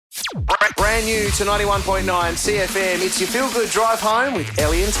Brand new to 91.9 SEAFM. It's your feel-good drive home with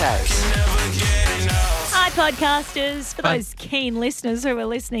Ellie and Taz. Hi, podcasters. For those keen listeners who were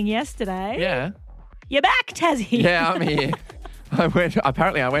listening yesterday. Yeah. You're back, Tazzy. Yeah, I'm here. I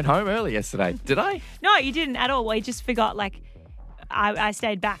went home early yesterday. Did I? No, you didn't at all. We just forgot, I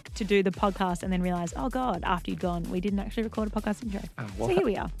stayed back to do the podcast and then realised, oh, God, after you'd gone, we didn't actually record a podcast intro. So here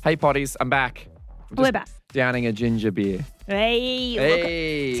we are. Hey, potties, I'm back. We're back. Downing a ginger beer. Hey,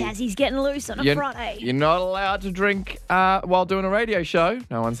 look at Tazzy's getting loose on a Friday. You're not allowed to drink while doing a radio show.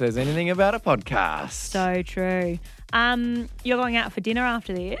 No one says anything about a podcast. So true. You're going out for dinner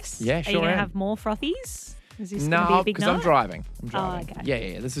after this? Yeah, sure Are you going am. to have more frothies? Is this going to be No, a big because night? I'm driving. Oh, okay.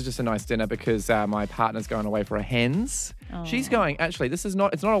 Yeah. This is just a nice dinner because my partner's going away for a hens. Oh. She's going, actually, it's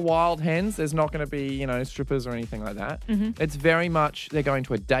not a wild hens. There's not going to be, strippers or anything like that. Mm-hmm. It's very much, they're going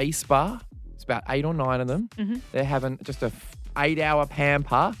to a day spa. It's about 8 or 9 of them. Mm-hmm. They're having just a 8-hour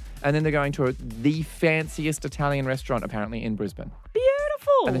pamper, and then they're going to the fanciest Italian restaurant, apparently, in Brisbane.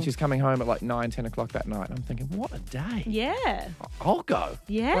 Beautiful. And then she's coming home at 9, 10 o'clock that night. And I'm thinking, what a day. Yeah. I'll go.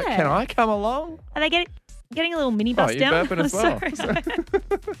 Yeah. Like, can I come along? Are they getting a little minibus you're down? burping as well. Sorry.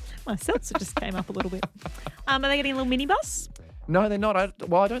 My seltzer just came up a little bit. Are they getting a little minibus? No, they're not. I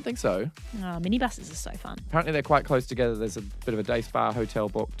don't think so. Oh, minibuses are so fun. Apparently, they're quite close together. There's a bit of a day spa hotel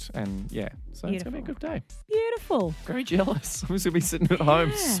booked, and so it's going to be a good day. Beautiful. Very jealous. I'm just going to be sitting at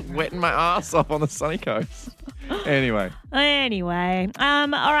home sweating my ass off on the sunny coast. Anyway. All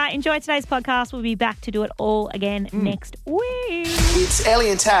right, enjoy today's podcast. We'll be back to do it all again next week. It's Ellie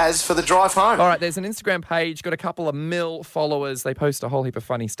and Taz for the drive home. All right, there's an Instagram page, got a couple of mil followers. They post a whole heap of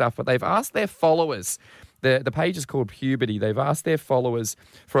funny stuff, but they've asked their followers, the page is called Puberty, they've asked their followers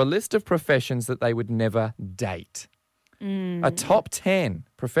for a list of professions that they would never date. A top 10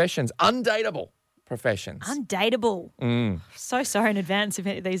 professions, undateable professions. Undateable. So sorry in advance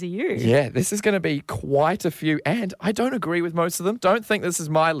if these are you. Yeah, this is going to be quite a few, and I don't agree with most of them. Don't think this is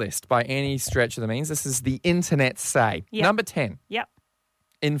my list by any stretch of the means. This is the internet's say. Yep. Number 10. Yep.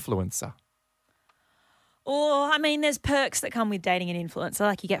 Influencer. Oh, I mean, there's perks that come with dating an influencer,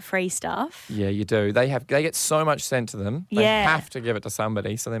 like you get free stuff. Yeah, you do. They get so much sent to them. They have to give it to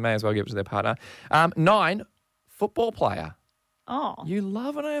somebody, so they may as well give it to their partner. 9, football player. Oh. You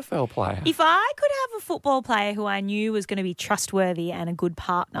love an AFL player. If I could have a football player who I knew was going to be trustworthy and a good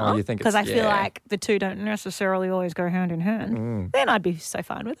partner, you think because I feel yeah. like the two don't necessarily always go hand in hand, then I'd be so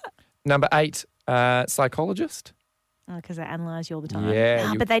fine with it. Number 8, psychologist. Because they analyse you all the time.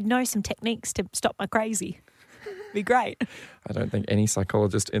 Yeah. But they'd know some techniques to stop my crazy. Be great. I don't think any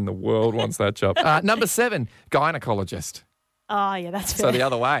psychologist in the world wants that job. Number 7, gynecologist. Oh, yeah, that's fair. So the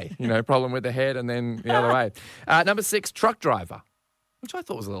other way, problem with the head and then the other way. Number 6, truck driver, which I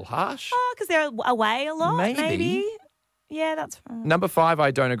thought was a little harsh. Oh, because they're away a lot, maybe. Yeah, that's fine. Number 5,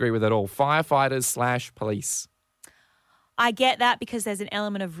 I don't agree with at all. Firefighters / police. I get that because there's an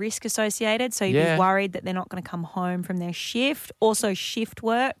element of risk associated. So you'd be worried that they're not going to come home from their shift. Also, shift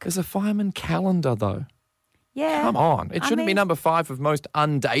work. There's a fireman calendar, though. Yeah. Come on. It shouldn't be number 5 of most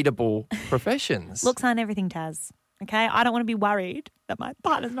undateable professions. Looks aren't everything, Taz. Okay? I don't want to be worried that my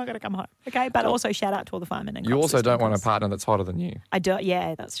partner's not going to come home. Okay? But also shout out to all the firemen and you cops also don't want a partner that's hotter than you. I do.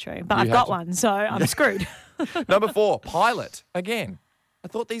 Yeah, that's true. But I've got one, so I'm screwed. Number 4, pilot. Again, I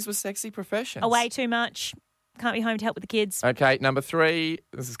thought these were sexy professions. Away too much. Can't be home to help with the kids. Okay, number 3,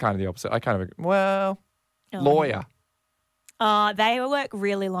 this is kind of the opposite. I kind of agree. Well, lawyer. They work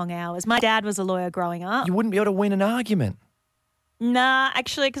really long hours. My dad was a lawyer growing up. You wouldn't be able to win an argument. Nah,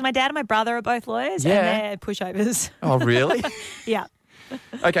 actually, because my dad and my brother are both lawyers and they're pushovers. Oh, really? Yeah.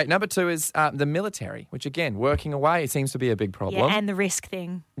 Okay, number 2 is the military, which, again, working away seems to be a big problem. Yeah, and the risk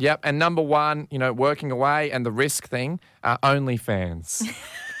thing. Yep, and number 1, working away and the risk thing, OnlyFans.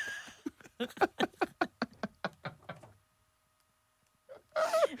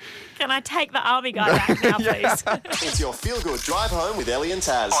 Can I take the army guy back now, please? It's your feel-good drive home with Ellie and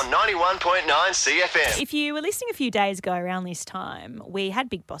Taz on 91.9 SEAFM. If you were listening a few days ago around this time, we had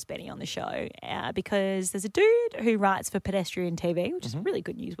Big Boss Benny on the show because there's a dude who writes for Pedestrian TV, which is a really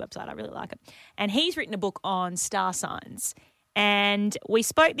good news website. I really like it. And he's written a book on star signs. And we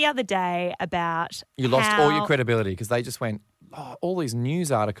spoke the other day about You lost all your credibility because they just went, all these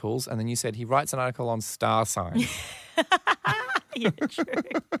news articles, and then you said he writes an article on star signs. Yeah, true.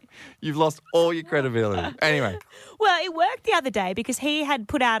 You've lost all your credibility. Anyway. Well, it worked the other day because he had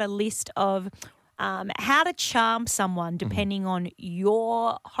put out a list of how to charm someone depending on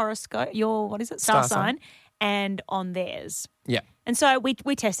your horoscope, your, star sign, and on theirs. Yeah. And so we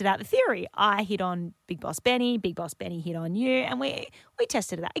tested out the theory. I hit on Big Boss Benny hit on you, and we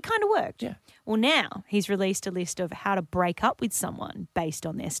tested it out. It kind of worked. Yeah. Well, now he's released a list of how to break up with someone based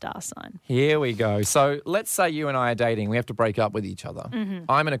on their star sign. Here we go. So let's say you and I are dating. We have to break up with each other. Mm-hmm.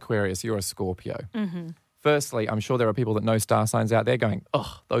 I'm an Aquarius. You're a Scorpio. Mm-hmm. Firstly, I'm sure there are people that know star signs out there going,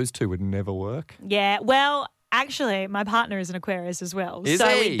 oh, those two would never work. Yeah, well, actually, my partner is an Aquarius as well. Is so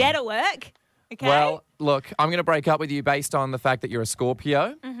he? we better work. Okay. Well, look, I'm going to break up with you based on the fact that you're a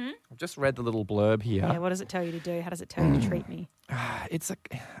Scorpio. Mm-hmm. I've just read the little blurb here. Yeah, what does it tell you to do? How does it tell you to treat me?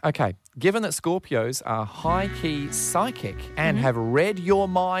 Okay. Given that Scorpios are high-key psychic and have read your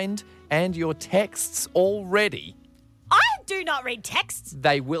mind and your texts already, I do not read texts.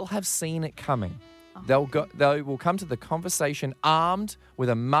 they will have seen it coming. They will come to the conversation armed with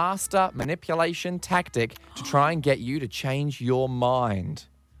a master manipulation tactic to try and get you to change your mind.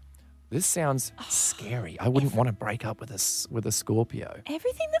 This sounds scary. I wouldn't want to break up with a Scorpio.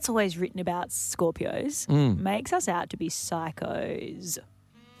 Everything that's always written about Scorpios makes us out to be psychos.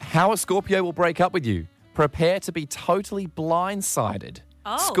 How a Scorpio will break up with you. Prepare to be totally blindsided.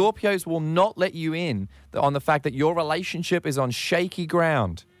 Oh. Scorpios will not let you in on the fact that your relationship is on shaky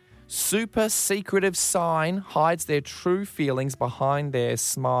ground. Super secretive sign hides their true feelings behind their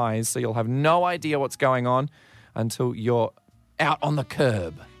smize, so you'll have no idea what's going on until you're out on the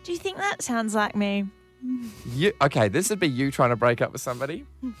curb. Do you think that sounds like me? Okay, this would be you trying to break up with somebody.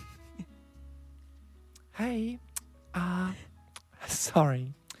 Hey,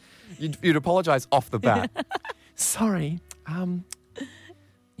 sorry. You'd apologise off the bat. Sorry,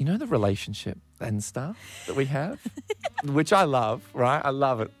 you know the relationship and stuff that we have, which I love, right? I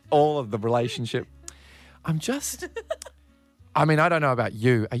love it. All of the relationship. I don't know about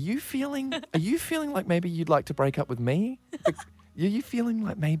you. Are you feeling like maybe you'd like to break up with me? Are you feeling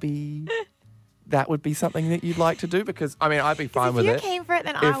like maybe that would be something that you'd like to do? Because, I'd be fine with it. If you're keen for it,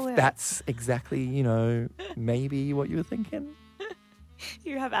 then I would. If that's exactly, maybe what you were thinking.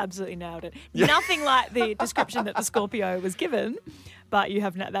 You have absolutely nailed it. Yeah. Nothing like the description that the Scorpio was given, but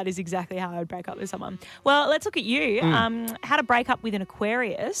that is exactly how I would break up with someone. Well, let's look at you. How to break up with an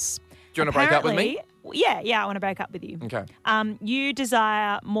Aquarius. Do you want to break up with me? Yeah, I want to break up with you. Okay. You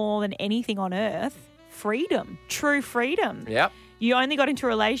desire more than anything on earth freedom, true freedom. Yep. You only got into a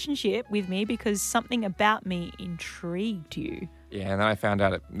relationship with me because something about me intrigued you. Yeah, and then I found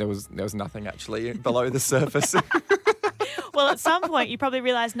out there was nothing actually below the surface. Well, at some point, you probably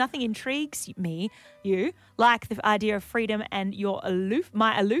realise nothing intrigues you, like the idea of freedom, and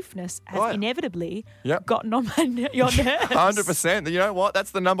my aloofness has inevitably gotten on your nerves. 100%. You know what?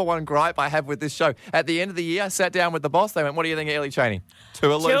 That's the number one gripe I have with this show. At the end of the year, I sat down with the boss. They went, "What do you think of Ellie Cheney?"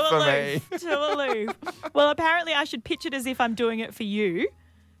 Too aloof for me. Too aloof. Well, apparently I should pitch it as if I'm doing it for you.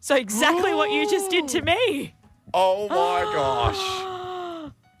 So exactly what you just did to me. Oh, my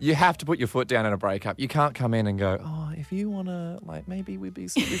gosh. You have to put your foot down in a breakup. You can't come in and go, "Oh, if you want to, maybe we'd be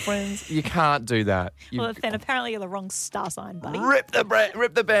friends." You can't do that. Well, then apparently you're the wrong star sign, buddy. Rip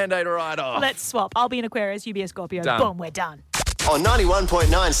the Band-Aid right off. Let's swap. I'll be an Aquarius, you be a Scorpio. Done. Boom, we're done. On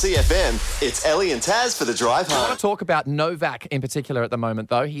 91.9 CFM, it's Ellie and Taz for the drive I home. want to talk about Novak in particular at the moment,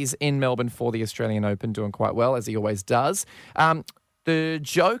 though. He's in Melbourne for the Australian Open, doing quite well, as he always does. The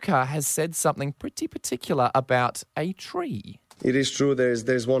Joker has said something pretty particular about a tree. It is true.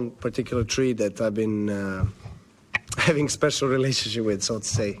 There's one particular tree that I've been having special relationship with, so to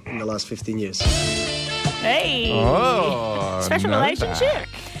say, in the last 15 years. Hey! Oh, special Novak. relationship.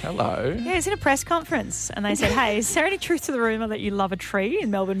 Hello. Yeah, it's in a press conference, and they said, "Hey, is there any truth to the rumour that you love a tree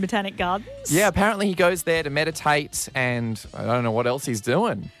in Melbourne Botanic Gardens?" Yeah, apparently he goes there to meditate, and I don't know what else he's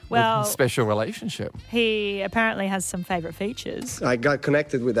doing. Well, with special relationship. He apparently has some favourite features. I got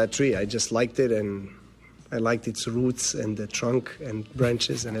connected with that tree. I just liked it, and I liked its roots and the trunk and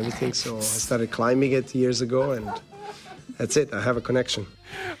branches and everything. So I started climbing it years ago, and that's it. I have a connection.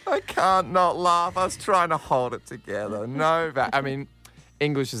 I can't not laugh. I was trying to hold it together. Novak.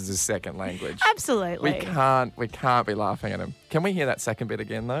 English is his second language. Absolutely. We can't be laughing at him. Can we hear that second bit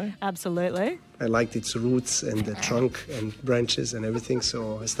again, though? Absolutely. I liked its roots and the trunk and branches and everything.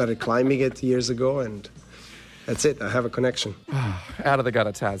 So I started climbing it years ago, and that's it. I have a connection. Out of the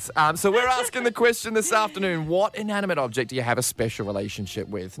gutter, Taz. So we're asking the question this afternoon, what inanimate object do you have a special relationship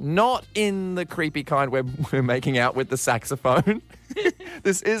with? Not in the creepy kind where we're making out with the saxophone.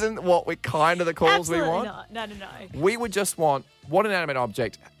 This isn't what the calls Absolutely we want. Not. No. We would just want, what inanimate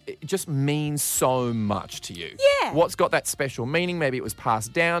object it just means so much to you. Yeah. What's got that special meaning? Maybe it was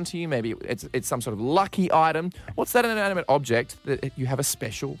passed down to you. Maybe it's some sort of lucky item. What's that inanimate object that you have a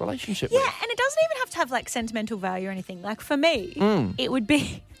special relationship with? Yeah, and it doesn't even have to have sentimental value or anything. Like for me, it would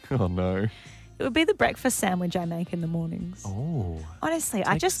be Oh, no. It would be the breakfast sandwich I make in the mornings. Oh. Honestly,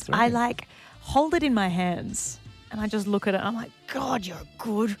 Take us through. I like hold it in my hands and I just look at it and I'm like, God, you're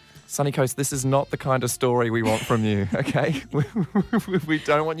good. Sunny Coast, this is not the kind of story we want from you, okay? We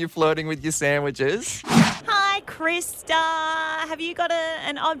don't want you flirting with your sandwiches. Hi, Krista. Have you got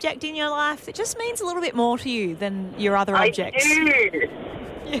an object in your life that just means a little bit more to you than your other objects? I do.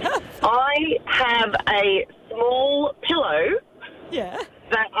 Yeah. I have a small pillow Yeah.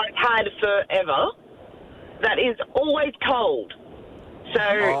 that I've had forever that is always cold. So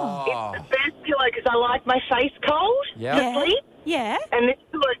it's the best pillow because I like my face cold Yeah. to sleep. Yeah. And this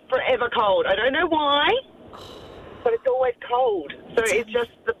pillow is forever cold. I don't know why, but it's always cold. So it's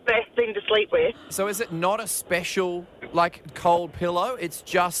just the best thing to sleep with. So is it not a special, like, cold pillow? It's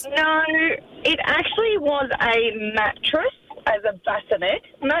just... No, it actually was a mattress as a bassinet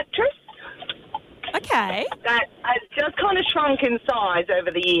mattress Okay. that has just kind of shrunk in size over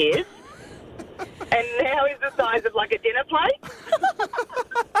the years. And now is the size of like a dinner plate.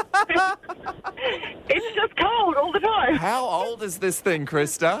 It's just cold all the time. How old is this thing,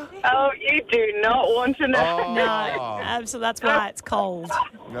 Krista? Oh, you do not want to know. Oh. No, absolutely. That's why it's cold.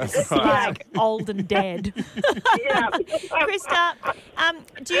 That's It's right. like old and dead. Yeah. Krista,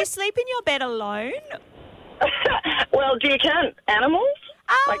 do you sleep in your bed alone? Well, do you count animals?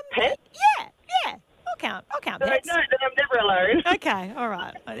 Like pets? Yeah. I'll count So, pets. no, then I'm never alone. Okay, all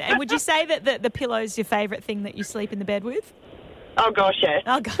right. And would you say that the pillow's your favourite thing that you sleep in the bed with? Oh, gosh, yes.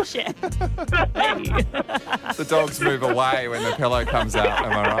 Oh, gosh, yeah. The dogs move away when the pillow comes out,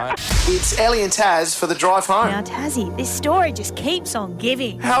 am I right? It's Ellie and Taz for the drive home. Now, Tassie, this story just keeps on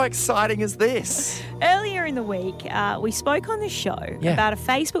giving. How exciting is this? Earlier in the week, we spoke on the show about a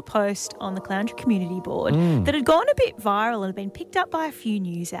Facebook post on the Caloundra community board that had gone a bit viral and had been picked up by a few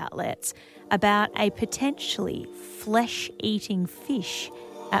news outlets about a potentially flesh-eating fish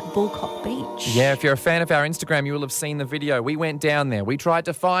at Bullcock Beach. Yeah, if you're a fan of our Instagram, you will have seen the video. We went down there. We tried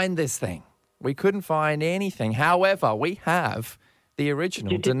to find this thing. We couldn't find anything. However, we have the original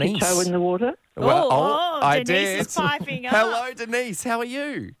Did you dip Denise. your toe in the water? I Denise did. is piping up. Hello, Denise. How are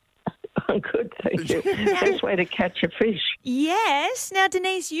you? I'm good, thank you. Best way to catch a fish. Yes. Now,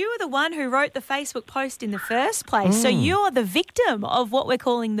 Denise, you were the one who wrote the Facebook post in the first place, so you're the victim of what we're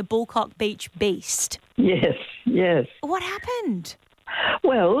calling the Bullcock Beach beast. Yes. What happened?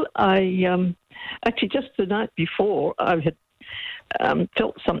 Well, I actually just the night before I had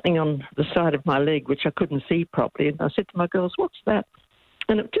felt something on the side of my leg which I couldn't see properly, and I said to my girls, "What's that?"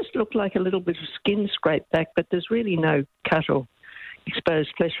 And it just looked like a little bit of skin scraped back, but there's really no cut or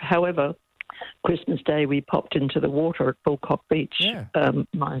exposed flesh. However, Christmas Day we popped into the water at Bullcock Beach,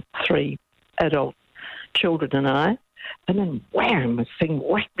 my 3 adult children and I, and then wham, this thing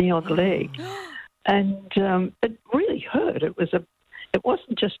whacked me on the leg, and it really hurt. It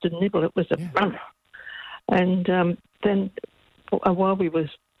wasn't just a nibble; it was a and then while we were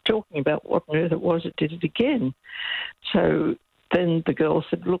talking about what on earth it was, it did it again. So then the girl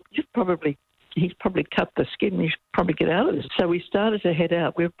said, "Look, he's probably cut the skin. You should probably get out of this." So we started to head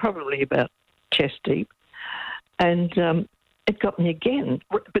out. We were probably about chest deep, and it got me again,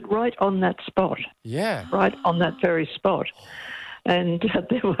 but right on that spot. Yeah. Right on that very spot. And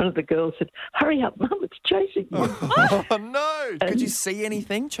then one of the girls said, "Hurry up, Mum, it's chasing you." Oh, no. Could you see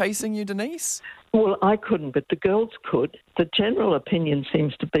anything chasing you, Denise? Well, I couldn't, but the girls could. The general opinion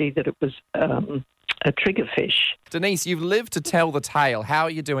seems to be that it was a triggerfish. Denise, you've lived to tell the tale. How are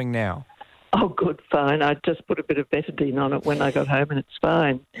you doing now? Oh, good, fine. I just put a bit of betadine on it when I got home and it's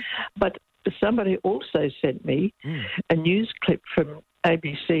fine. But somebody also sent me a news clip from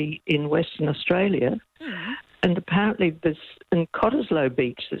ABC in Western Australia, and apparently there's in Cottesloe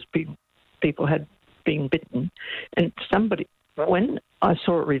Beach, people had been bitten, and somebody, when I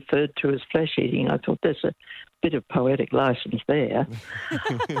saw it referred to as flesh eating, I thought there's a bit of poetic license there.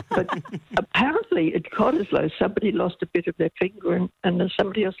 But apparently at Cottesloe, somebody lost a bit of their finger and then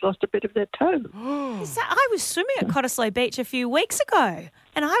somebody else lost a bit of their toe. I was swimming at Cottesloe Beach a few weeks ago,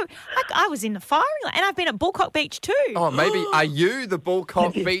 and I was in the firing line, and I've been at Bullcock Beach too. Oh, maybe are you the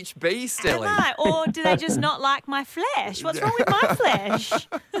Bullcock Beach beast, Ellie? Am I? Or do they just not like my flesh? What's wrong with my flesh?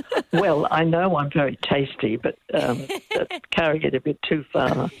 Well, I know I'm very tasty, but carrying it a bit too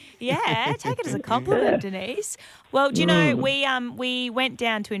far. Yeah, take it as a compliment, Denise. Well, do you know, we went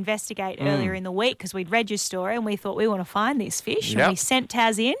down to investigate earlier in the week because we'd read your story and we thought we want to find this fish. And we sent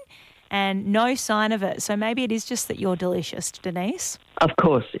Taz in and no sign of it. So maybe it is just that you're delicious, Denise. Of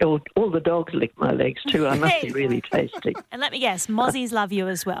course. All the dogs lick my legs too. I must be really tasty. And let me guess, Mozzies love you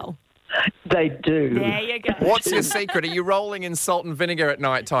as well. They do. There you go. What's your secret? Are you rolling in salt and vinegar at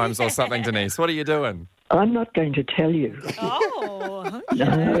night times or something, Denise? What are you doing? I'm not going to tell you. Oh, okay.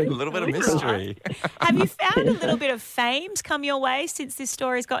 No. A little bit of mystery. Have you found a little bit of fame's come your way since this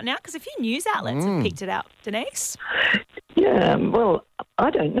story's gotten out? Because a few news outlets have picked it out, Denise. Yeah, well, I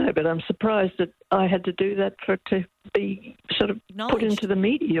don't know, but I'm surprised that I had to do that for it to be sort of put Acknowledged. into the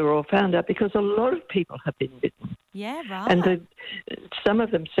media or found out, because a lot of people have been bitten. Yeah, right. And some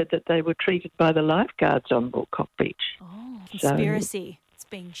of them said that they were treated by the lifeguards on Bulcock Beach. Oh, conspiracy. It's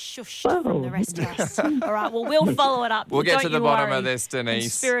being shushed from the Well. rest of us. All right, well, we'll follow it up. We'll get Don't to the you bottom worry. of this, Denise.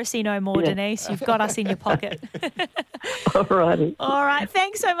 Conspiracy no more, Yeah. Denise. You've got us in your pocket. All righty. All right,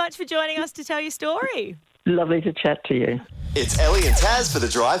 thanks so much for joining us to tell your story. Lovely to chat to you. It's Ellie and Taz for the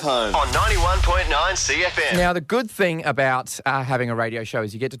drive home on 91.9 CFM. Now, the good thing about having a radio show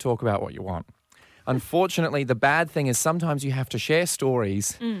is you get to talk about what you want. Unfortunately, the bad thing is sometimes you have to share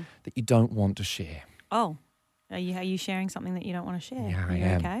stories that you don't want to share. Oh, are you sharing something that you don't want to share? Yeah, Are I you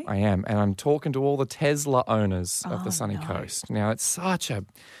am. okay? I am. And I'm talking to all the Tesla owners of the Oh, sunny no. coast. Now, it's such a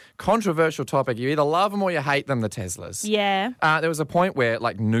controversial topic. You either love them or you hate them, the Teslas. Yeah. There was a point where,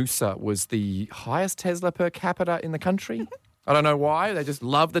 like, Noosa was the highest Tesla per capita in the country. I don't know why. They just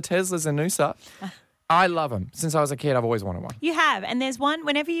love the Teslas in Noosa. I love them. Since I was a kid, I've always wanted one. You have, and there's one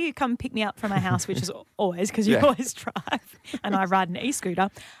whenever you come pick me up from my house, which is always because you Yeah. always drive, and I ride an e-scooter.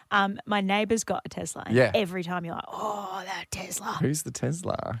 My neighbour's got a Tesla, and Yeah. every time you're like, oh, that Tesla. Who's the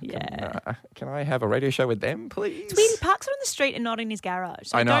Tesla? Yeah. Can I have a radio show with them, please? It's weird, he parks it on the street and not in his garage.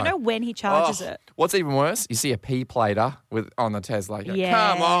 So I I don't know. know when he charges Oh, it. What's even worse, you see a P-plater on the Tesla. You go,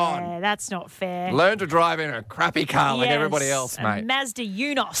 Yeah, come on. that's not fair. Learn to drive in a crappy car like everybody Yes, else, a mate. Mazda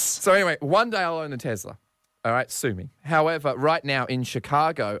Unos. So anyway, one day I'll own a Tesla. All right, sue me. However, right now in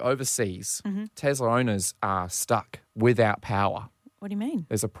Chicago, overseas, Tesla owners are stuck without power. What do you mean?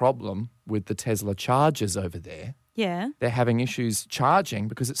 There's a problem with the Tesla chargers over there. Yeah. They're having issues charging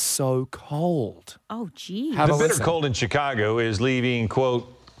because it's so cold. Oh, gee. Have The a bitter listen. cold in Chicago is leaving,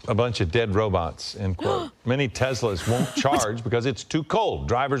 quote, a bunch of dead robots, end quote. Many Teslas won't charge because it's too cold.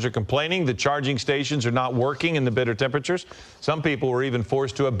 Drivers are complaining the charging stations are not working in the bitter temperatures. Some people were even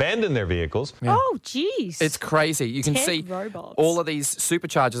forced to abandon their vehicles. Oh, geez. It's crazy. You can Dead see robots. all of these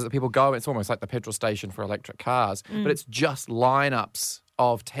superchargers that people go. It's almost like the petrol station for electric cars, but it's just lineups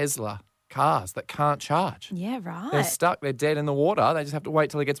of Tesla cars that can't charge. Yeah, right. They're stuck. They're dead in the water. They just have to wait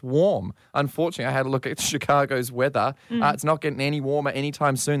till it gets warm. Unfortunately, I had a look at Chicago's weather. It's not getting any warmer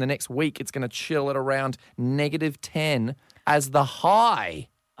anytime soon. The next week, it's going to chill at around -10 as the high.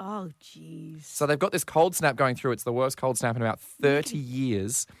 Oh, jeez. So they've got this cold snap going through. It's the worst cold snap in about 30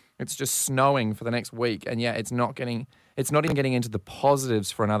 years. It's just snowing for the next week. And yeah, it's not even getting into the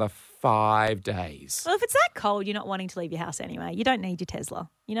positives for another 5 days. Well, if it's that cold, you're not wanting to leave your house anyway. You don't need your Tesla.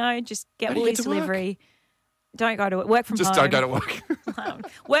 You know, just get How do you get Woolies to work? delivery. Don't go to work. Work from Just home. don't go to work.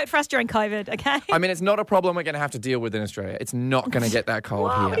 Worked for us during COVID, okay? I mean, it's not a problem we're going to have to deal with in Australia. It's not going to get that cold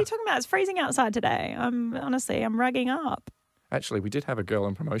Wow, here. what are you talking about? It's freezing outside today. I'm rugging up. Actually, we did have a girl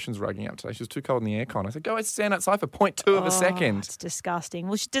in promotions rugging up today. She was too cold in the aircon. I said, go stand outside for 0.2 of a second. It's disgusting.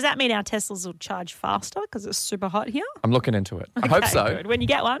 Well, does that mean our Teslas will charge faster because it's super hot here? I'm looking into it. I hope Okay, so. Good. When you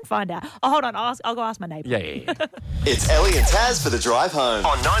get one, find out. Oh, hold on. I'll go ask my neighbour. Yeah. It's Ellie and Taz for the drive home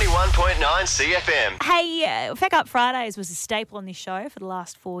on 91.9 CFM. Hey, Feck Up Fridays was a staple on this show for the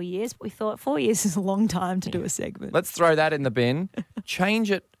last 4 years, but we thought 4 years is a long time to do a segment. Let's throw that in the bin.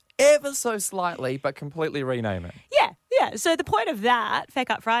 Change it ever so slightly, but completely rename it. Yeah. So the point of that,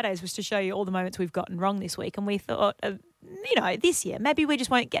 Feck Up Fridays, was to show you all the moments we've gotten wrong this week. And we thought, this year, maybe we just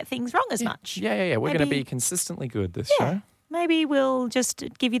won't get things wrong as much. Yeah. We're going to Maybe- be consistently good this Yeah. show. Maybe we'll just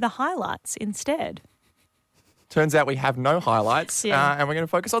give you the highlights instead. Turns out we have no highlights, Yeah. and we're going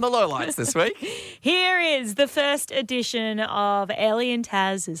to focus on the lowlights this week. Here is the first edition of Ellie and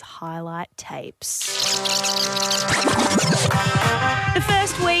Taz's highlight tapes. The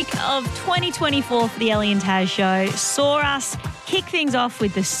first week of 2024 for the Ellie and Taz show saw us kick things off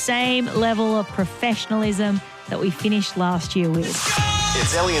with the same level of professionalism that we finished last year with.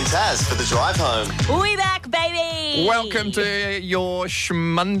 It's Ellie and Taz for the drive home. We back, baby! Welcome to your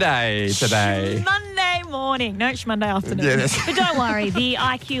Shmonday today. Monday morning. No, it's Monday afternoon. Yeah, that's- But don't worry, the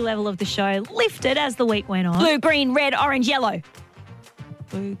IQ level of the show lifted as the week went on. Blue, green, red, orange, yellow.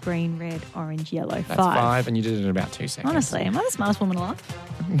 Blue, green, red, orange, yellow. That's 5, and you did it in about 2 seconds. Honestly, am I the smartest woman alive?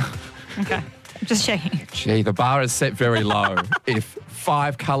 Okay. Just checking. Gee, the bar is set very low. If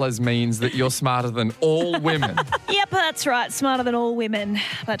 5 colours means that you're smarter than all women. Yep, that's right. Smarter than all women.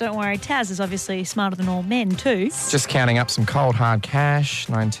 But don't worry, Taz is obviously smarter than all men too. Just counting up some cold hard cash,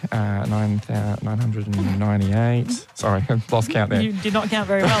 998. Sorry, lost count there. You did not count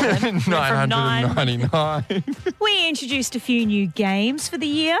very well then. 999. We introduced a few new games for the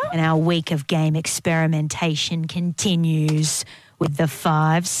year, and our week of game experimentation continues with the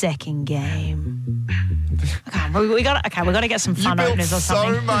 5-second game. We got to get some fun openers or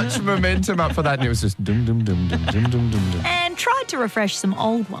something. So much momentum up for that, and it was just dum dum dum dum dum dum dum dum. And tried to refresh some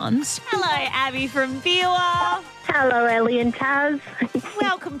old ones. Hello, Abby from Viewer. Hello, Ellie and Taz.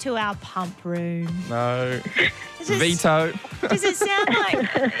 Welcome to our pump room. No. Veto. Does it sound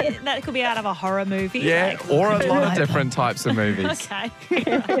like that could be out of a horror movie? Yeah, or a lot of different types of movies. Okay.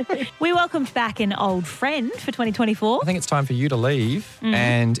 We welcomed back an old friend for 2024. I think it's time for you to leave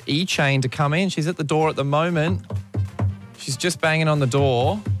and E-Chain to come in. She's at the door at the moment. She's just banging on the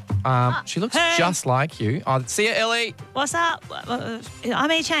door. She looks just like you. Oh, see you, Ellie. What's up?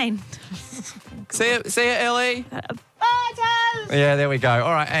 I'm E-Chain. See you, Ellie. Bye, Taz. Yeah, there we go.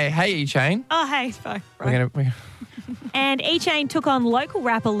 All right. Hey, E-Chain. Oh, hey. Bye. We're gonna. And E-Chain took on local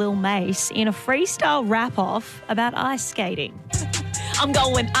rapper Lil Mace in a freestyle rap-off about ice skating. I'm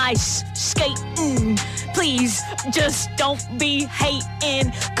going ice skating. Please just don't be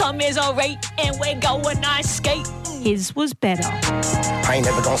hating. Come here's our rate and we're going ice skating. His was better. I ain't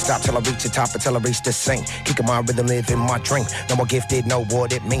never gonna stop till I reach the top until I reach the sink. Kicking my rhythm, living my dream. No more gifted, know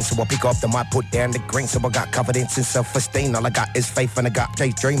what it means. So I pick up the mic, put down the green. So I got confidence and self-esteem. All I got is faith and I got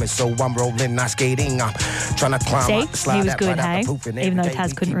daydreaming. So I'm rolling, not skating. I'm trying to climb up the slide. He was good, hey? Even though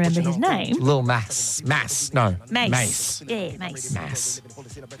Taz couldn't remember his name. Lil Mace. No. Mace. Yeah, Mace. Mace. Well,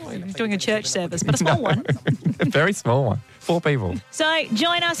 he was doing a church service, but a small one. Very small one. 4 people. So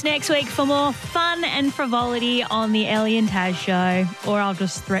join us next week for more fun and frivolity on the Ellie and Taz show, or I'll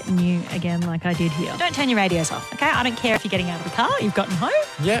just threaten you again like I did here. Don't turn your radios off, okay? I don't care if you're getting out of the car, you've gotten home.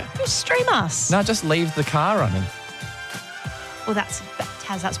 Yeah. Just stream us. No, just leave the car running. Well,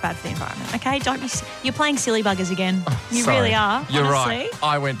 Taz, that's bad for the environment, okay? You're playing silly buggers again. You Sorry. really are. You're honestly. right.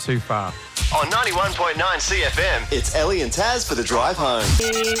 I went too far. On 91.9 CFM, it's Ellie and Taz for the drive home.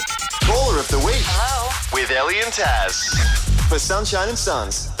 Caller of the week. Hello. With Ellie and Taz. For Sunshine and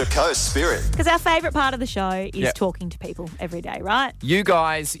Suns, the Coast Spirit. Because our favourite part of the show is talking to people every day, right? You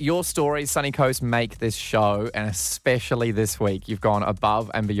guys, your stories, Sunny Coast, make this show, and especially this week, you've gone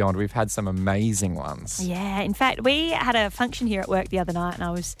above and beyond. We've had some amazing ones. Yeah, in fact, we had a function here at work the other night and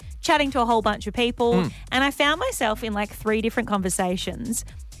I was chatting to a whole bunch of people and I found myself in like 3 different conversations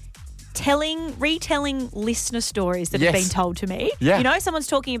retelling listener stories that have been told to me. Yeah. You know, someone's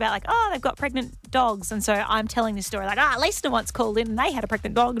talking about like, oh, they've got pregnant dogs. And so I'm telling this story like, a listener once called in and they had a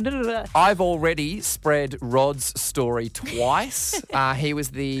pregnant dog. And da-da-da. I've already spread Rod's story twice. He was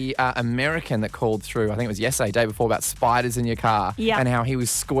the American that called through, I think it was yesterday, day before, about spiders in your car and how he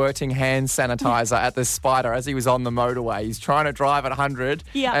was squirting hand sanitizer at this spider as he was on the motorway. He's trying to drive at 100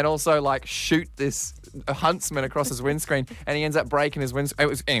 and also like shoot this huntsman across his windscreen and he ends up breaking his windscreen.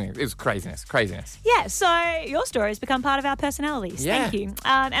 It was craziness. Yeah, so your story has become part of our personalities. Yeah. Thank you.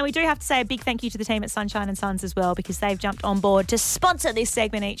 And we do have to say a big thank you to the team at Sunshine and Suns as well because they've jumped on board to sponsor this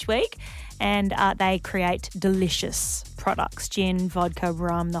segment each week and they create delicious products, gin, vodka,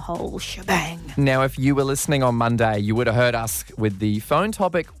 rum, the whole shebang. Now, if you were listening on Monday, you would have heard us with the phone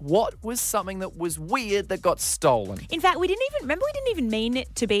topic, what was something that was weird that got stolen? In fact, we didn't even mean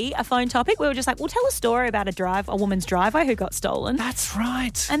it to be a phone topic. We were just like, we'll tell a story about a woman's driveway who got stolen. That's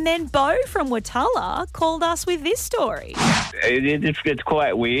right. And then Bo from Watala called us with this story. It's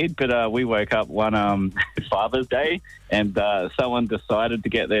quite weird, but we woke up one Father's Day and someone decided to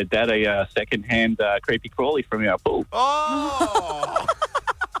get their dad a second-hand creepy crawly from our pool. Oh!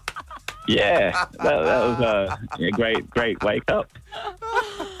 Yeah, that was a great wake up.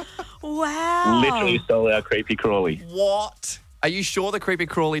 Wow. Literally stole our creepy crawly. What? Are you sure the creepy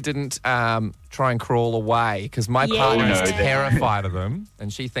crawly didn't try and crawl away? Because my partner is terrified of them,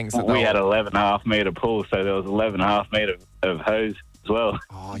 and she thinks that we had an 11.5 metre pool, so there was 11.5 metre of hose as well.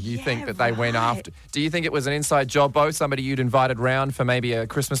 Oh, you think that they went after... Do you think it was an inside job, Bo? Somebody you'd invited round for maybe a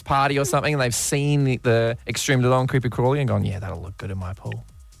Christmas party or something, and they've seen the extremely long creepy crawly and gone, yeah, that'll look good in my pool?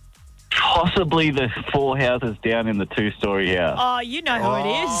 Possibly the 4 houses down in the 2-story house. Oh, you know who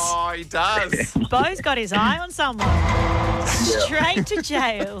it is. Oh, he does. Bo's got his eye on someone. Straight to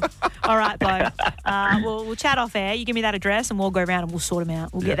jail. All right, Bo. We'll chat off air. You give me that address and we'll go around and we'll sort them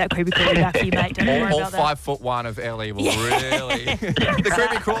out. We'll get that creepy crawly back for you, mate. Don't worry All about that. 5'1" of Ellie will really. The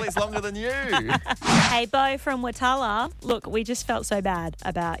creepy crawly's longer than you. Hey, Bo from Watala. Look, we just felt so bad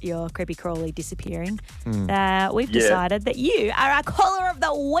about your creepy crawly disappearing. We've decided that you are our caller of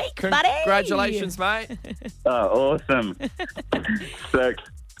the week, buddy. Congratulations, mate. Oh, awesome.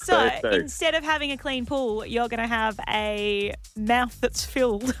 So instead of having a clean pool, you're going to have a mouth that's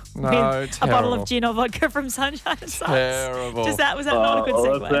filled with a bottle of gin or vodka from Sunshine and Sons. Terrible. Was that not a good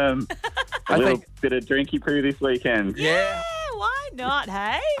segue? Awesome. A little bit of drinky poo this weekend. Yeah, why not,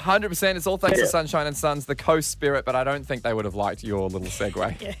 hey? 100%. It's all thanks to Sunshine and Sons, the coast spirit, but I don't think they would have liked your little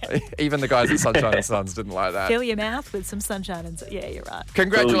segue. Even the guys at Sunshine and Sons didn't like that. Fill your mouth with some Sunshine and Sons. Yeah, you're right.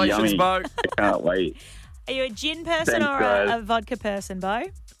 Congratulations, Bo. I can't wait. Are you a gin person or a vodka person, Bo?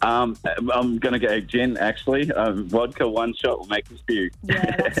 I'm going to go gin, actually. Vodka, one shot will make me spew.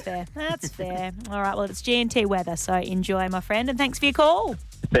 Yeah, that's fair. That's fair. All right, well, it's G&T weather, so enjoy, my friend, and thanks for your call.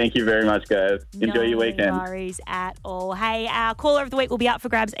 Thank you very much, guys. Enjoy your weekend. No worries at all. Hey, our caller of the week will be up for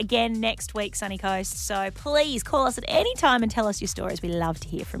grabs again next week, Sunny Coast. So please call us at any time and tell us your stories. We love to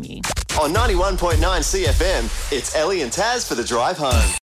hear from you. On 91.9 CFM, it's Ellie and Taz for the drive home.